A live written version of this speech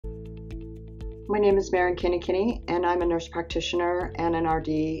My name is Maren Kinney, and I'm a nurse practitioner and an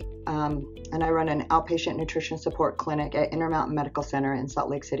RD, and I run an outpatient nutrition support clinic at Intermountain Medical Center in Salt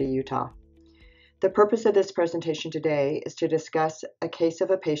Lake City, Utah. The purpose of this presentation today is to discuss a case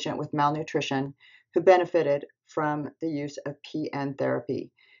of a patient with malnutrition who benefited from the use of PN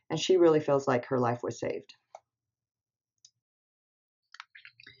therapy, and she really feels like her life was saved.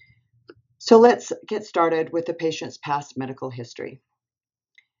 So let's get started with the patient's past medical history.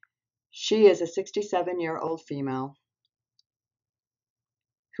 She is a 67-year-old female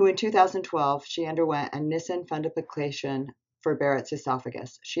who in 2012, she underwent a Nissen fundoplication for Barrett's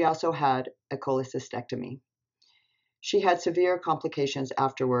esophagus. She also had a cholecystectomy. She had severe complications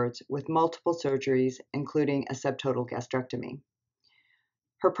afterwards with multiple surgeries, including a subtotal gastrectomy.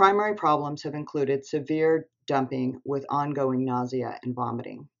 Her primary problems have included severe dumping with ongoing nausea and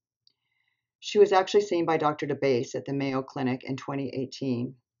vomiting. She was actually seen by Dr. DeBase at the Mayo Clinic in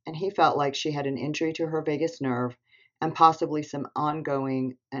 2018, and he felt like she had an injury to her vagus nerve and possibly some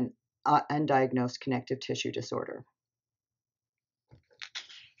ongoing and undiagnosed connective tissue disorder.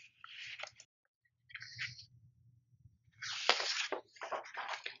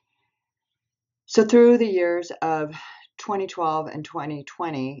 So through the years of 2012 and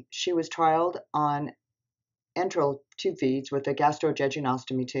 2020, she was trialed on enteral tube feeds with a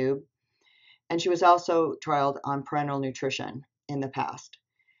gastrojejunostomy tube, and she was also trialed on parenteral nutrition in the past.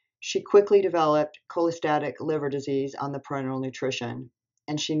 She quickly developed cholestatic liver disease on the parenteral nutrition,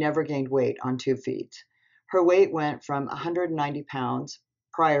 and she never gained weight on tube feeds. Her weight went from 190 pounds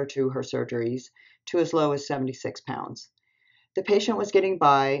prior to her surgeries to as low as 76 pounds. The patient was getting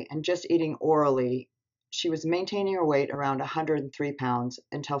by and just eating orally. She was maintaining her weight around 103 pounds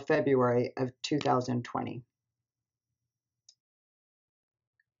until February of 2020.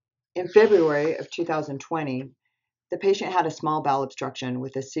 In February of 2020, the patient had a small bowel obstruction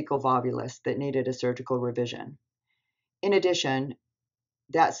with a cecal volvulus that needed a surgical revision. In addition,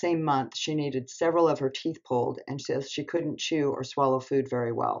 that same month, she needed several of her teeth pulled, and so she couldn't chew or swallow food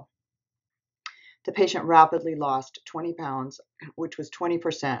very well. The patient rapidly lost 20 pounds, which was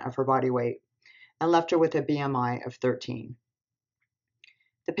 20% of her body weight, and left her with a BMI of 13.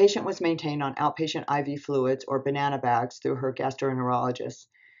 The patient was maintained on outpatient IV fluids or banana bags through her gastroenterologist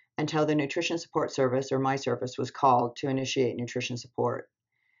until the nutrition support service, or my service, was called to initiate nutrition support.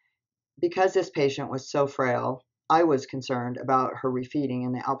 Because this patient was so frail, I was concerned about her refeeding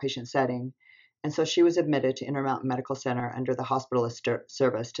in the outpatient setting, and so she was admitted to Intermountain Medical Center under the hospitalist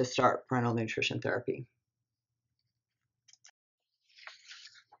service to start parenteral nutrition therapy.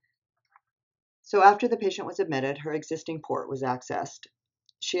 So after the patient was admitted, her existing port was accessed.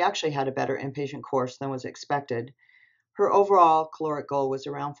 She actually had a better inpatient course than was expected. Her overall caloric goal was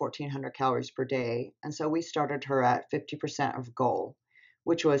around 1,400 calories per day, and so we started her at 50% of goal,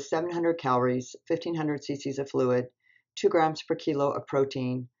 which was 700 calories, 1,500 cc's of fluid, 2 grams per kilo of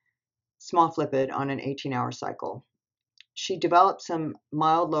protein, small lipid on an 18-hour cycle. She developed some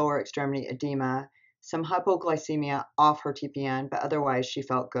mild lower extremity edema, some hypoglycemia off her TPN, but otherwise she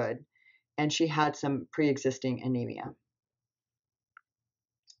felt good, and she had some pre-existing anemia.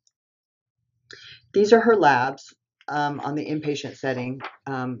 These are her labs on the inpatient setting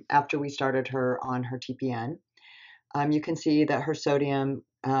after we started her on her TPN. You can see that her sodium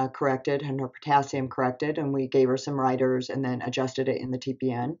corrected and her potassium corrected, and we gave her some riders and then adjusted it in the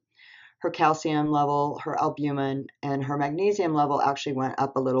TPN. Her calcium level, her albumin, and her magnesium level actually went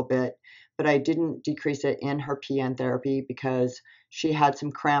up a little bit, but I didn't decrease it in her PN therapy because she had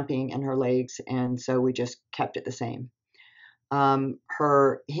some cramping in her legs, and so we just kept it the same.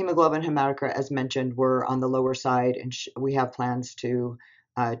 Her hemoglobin, hematocrit, as mentioned, were on the lower side, and we have plans to,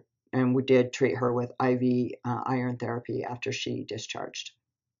 and we did treat her with IV iron therapy after she discharged.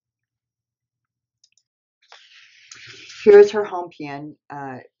 Here's her home PN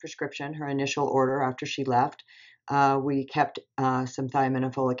prescription, her initial order after she left. We kept some thiamine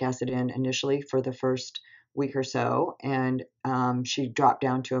and folic acid in initially for the first week or so, and she dropped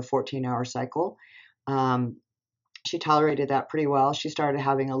down to a 14-hour cycle. She tolerated that pretty well. She started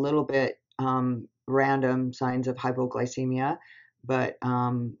having a little bit random signs of hypoglycemia, but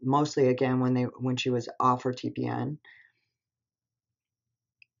mostly again when she was off her TPN.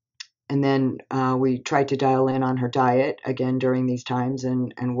 And then we tried to dial in on her diet again during these times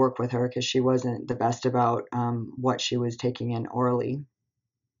and work with her because she wasn't the best about what she was taking in orally.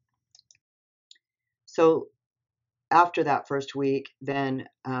 So after that first week, then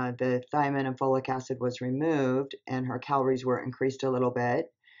the thiamine and folic acid was removed and her calories were increased a little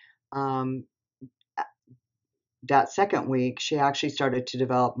bit. That second week, she actually started to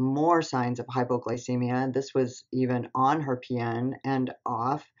develop more signs of hypoglycemia. This was even on her PN and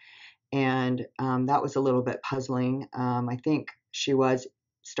off. And that was a little bit puzzling. I think she was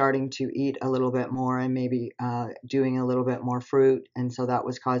starting to eat a little bit more and maybe doing a little bit more fruit, and so that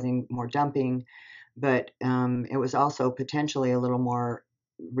was causing more dumping. But it was also potentially a little more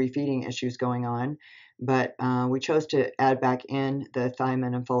refeeding issues going on. But we chose to add back in the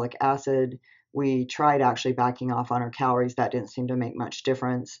thiamine and folic acid. We tried actually backing off on our calories. That didn't seem to make much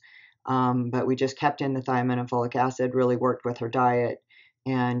difference. But we just kept in the thiamine and folic acid, really worked with her diet,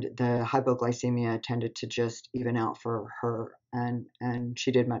 and the hypoglycemia tended to just even out for her, and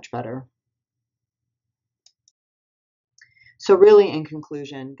she did much better. So really, in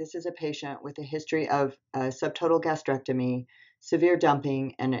conclusion, this is a patient with a history of subtotal gastrectomy, severe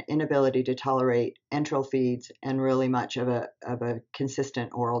dumping, and an inability to tolerate enteral feeds, and really much of a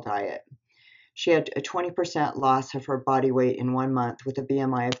consistent oral diet. She had a 20% loss of her body weight in 1 month with a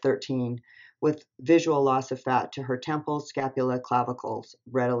BMI of 13, with visual loss of fat to her temples, scapula, clavicles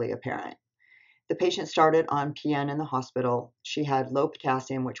readily apparent. The patient started on PN in the hospital. She had low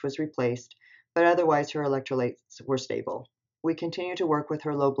potassium, which was replaced, but otherwise her electrolytes were stable. We continue to work with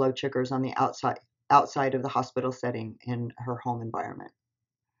her low blood sugars on the outside of the hospital setting in her home environment.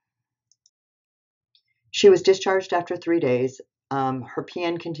 She was discharged after 3 days. Her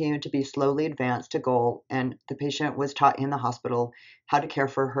PN continued to be slowly advanced to goal, and the patient was taught in the hospital how to care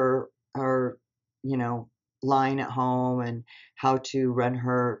for her line at home and how to run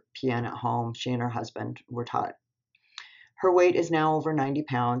her PN at home. She and her husband were taught. Her weight is now over 90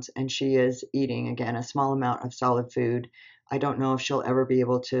 pounds, and she is eating, again, a small amount of solid food. I don't know if she'll ever be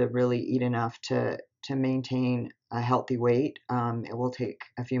able to really eat enough to maintain a healthy weight. It will take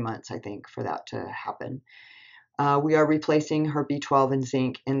a few months, I think, for that to happen. We are replacing her B12 and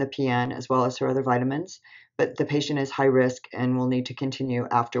zinc in the PN as well as her other vitamins, but the patient is high risk and will need to continue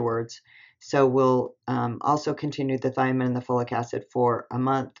afterwards. So we'll also continue the thiamine and the folic acid for a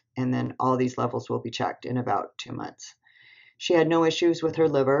month, and then all these levels will be checked in about 2 months. She had no issues with her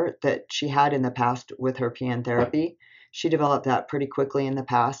liver that she had in the past with her PN therapy. She developed that pretty quickly in the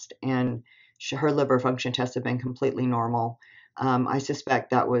past, and her liver function tests have been completely normal. I suspect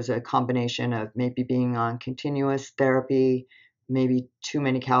that was a combination of maybe being on continuous therapy, maybe too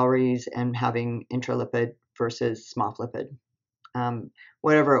many calories, and having intralipid versus SMOF-lipid.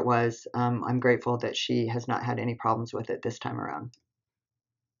 Whatever it was, I'm grateful that she has not had any problems with it this time around.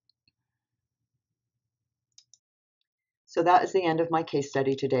 So that is the end of my case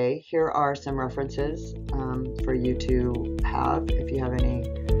study today. Here are some references for you to have if you have any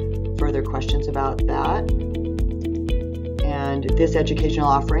further questions about that. And this educational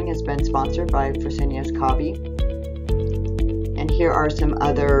offering has been sponsored by Fresenius Kabi. And here are some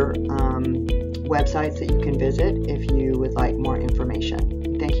other websites that you can visit if you would like more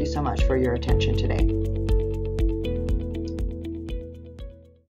information. Thank you so much for your attention today.